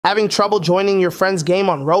Having trouble joining your friend's game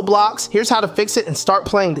on Roblox? Here's how to fix it and start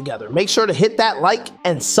playing together. Make sure to hit that like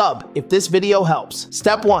and sub if this video helps.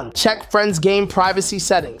 Step 1. Check friend's game privacy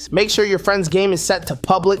settings. Make sure your friend's game is set to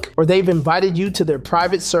public or they've invited you to their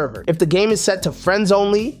private server. If the game is set to friends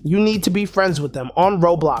only, you need to be friends with them on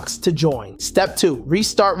Roblox to join. Step 2.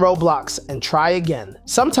 Restart Roblox and try again.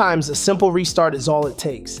 Sometimes a simple restart is all it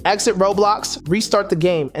takes. Exit Roblox, restart the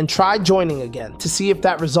game, and try joining again to see if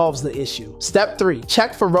that resolves the issue. Step 3.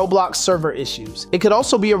 Check for Roblox server issues. It could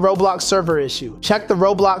also be a Roblox server issue. Check the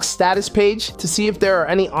Roblox status page to see if there are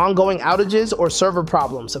any ongoing outages or server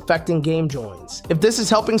problems affecting game joins. If this is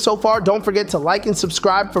helping so far, don't forget to like and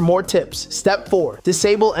subscribe for more tips. Step 4.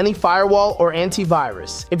 Disable any firewall or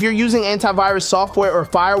antivirus. If you're using antivirus software or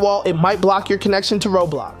firewall, it might block your connection to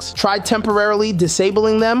Roblox. Try temporarily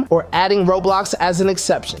disabling them or adding Roblox as an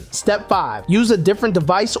exception. Step 5. Use a different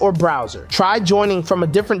device or browser. Try joining from a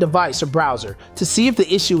different device or browser to see if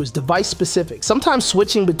the issue is device specific. Sometimes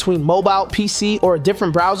switching between mobile, PC, or a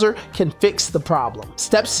different browser can fix the problem.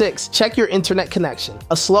 Step 6. Check your internet connection.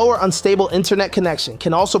 A slow or unstable internet connection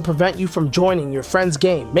can also prevent you from joining your friend's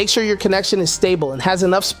game. Make sure your connection is stable and has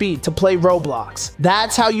enough speed to play Roblox.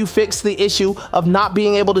 That's how you fix the issue of not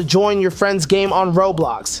being able to join your friend's game on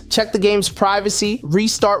Roblox. Check the game's privacy,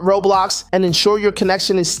 restart Roblox, and ensure your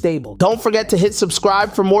connection is stable. Don't forget to hit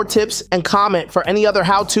subscribe for more tips and comment for any other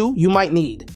how-to you might need.